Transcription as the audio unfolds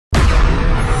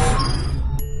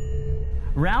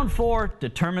Round 4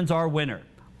 determines our winner,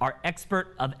 our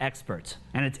expert of experts.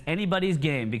 And it's anybody's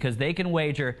game because they can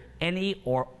wager any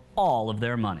or all of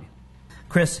their money.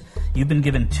 Chris, you've been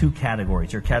given 2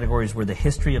 categories. Your categories were the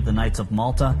history of the Knights of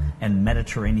Malta and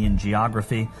Mediterranean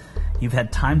geography. You've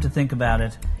had time to think about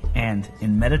it, and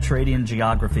in Mediterranean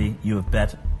geography, you have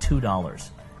bet $2.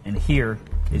 And here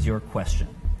is your question.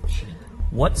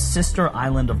 What sister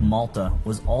island of Malta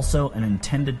was also an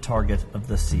intended target of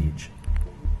the siege?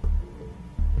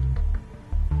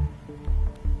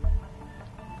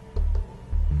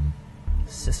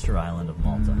 Sister island of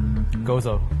Malta.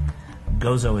 Gozo.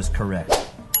 Gozo is correct.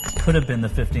 Could have been the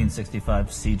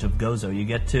 1565 siege of Gozo. You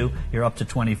get 2, you're up to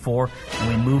 24, and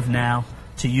we move now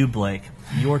to you, Blake.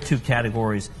 Your 2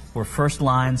 categories were first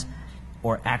lines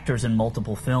or actors in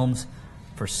multiple films.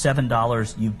 For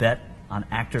 $7, you bet on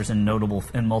actors in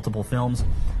multiple films.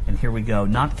 And here we go.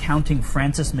 Not counting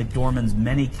Frances McDormand's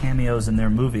many cameos in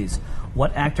their movies,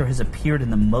 what actor has appeared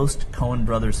in the most Coen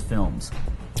brothers films?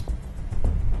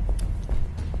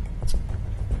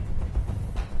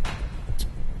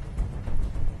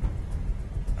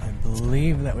 I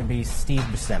believe that would be Steve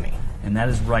Buscemi. And that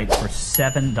is right, for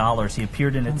 $7. He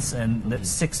appeared in it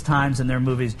 6 times in their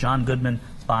movies. John Goodman,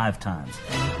 5 times.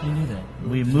 You knew that.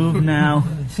 We move now,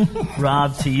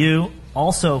 Rob, to you,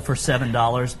 also for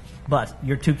 $7. But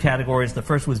your 2 categories, the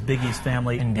first was Biggie's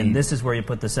family, and this is where you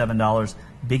put the $7,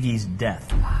 Biggie's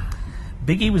death.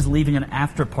 Biggie was leaving an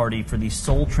after party for the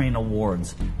Soul Train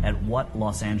Awards at what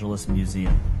Los Angeles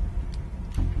museum?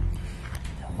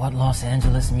 What Los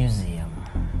Angeles museum?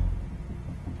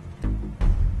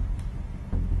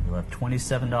 You'll have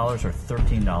 $27 or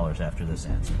 $13 after this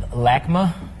answer.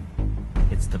 LACMA?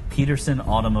 It's the Peterson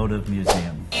Automotive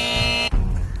Museum.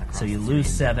 So you lose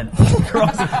 7.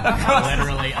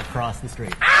 Literally across the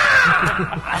street.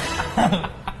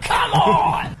 Come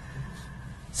on!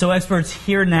 So experts,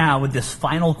 here now with this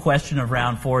final question of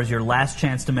round 4 is your last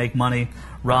chance to make money.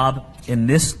 Rob, in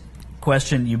this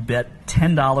question, you bet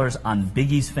 $10 on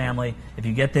Biggie's family. If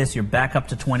you get this, you're back up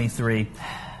to 23.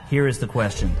 Here is the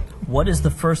question. What is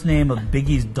the first name of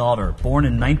Biggie's daughter, born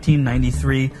in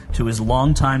 1993 to his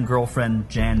longtime girlfriend,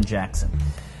 Jan Jackson?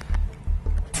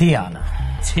 Tiana.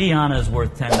 Tiana is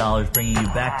worth $10, bringing you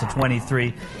back to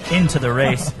 23 into the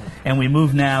race. And we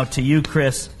move now to you,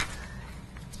 Chris.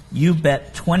 You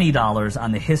bet $20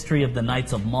 on the history of the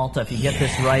Knights of Malta. If you get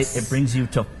this right, it brings you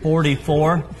to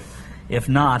 44. If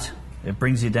not, it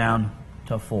brings you down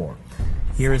to 4.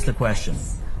 Here is the question.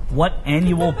 What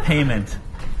annual payment,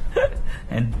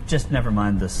 and just never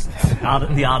mind this,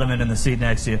 the Ottoman in the seat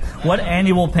next to you, what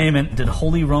annual payment did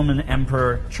Holy Roman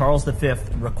Emperor Charles V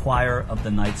require of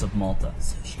the Knights of Malta?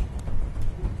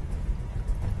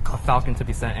 A falcon to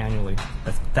be sent annually.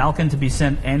 A falcon to be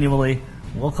sent annually.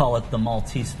 We'll call it the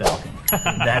Maltese Falcon.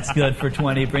 That's good for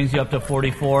 20. Brings you up to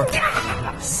 44.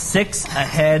 6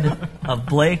 ahead of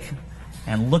Blake.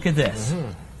 And look at this.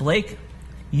 Blake,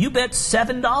 you bet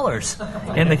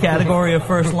 $7 in the category of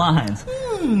first lines.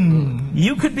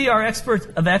 You could be our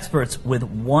expert of experts with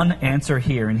 1 answer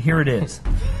here, and here it is.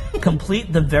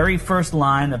 Complete the very first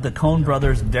line of the Coen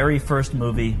brothers' very first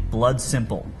movie, Blood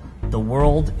Simple. The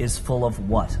world is full of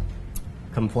what?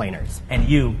 Complainers. And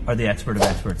you are the expert of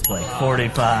experts, Blake.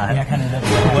 45. Yeah, kind of.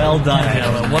 Well done,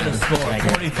 gentlemen. What a score.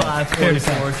 45,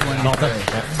 44, 23.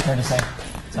 Fair to say.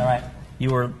 It's all right. You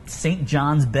were St.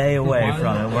 John's Bay away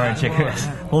from it, weren't you, Chris?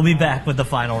 We'll be back with the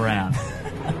final round.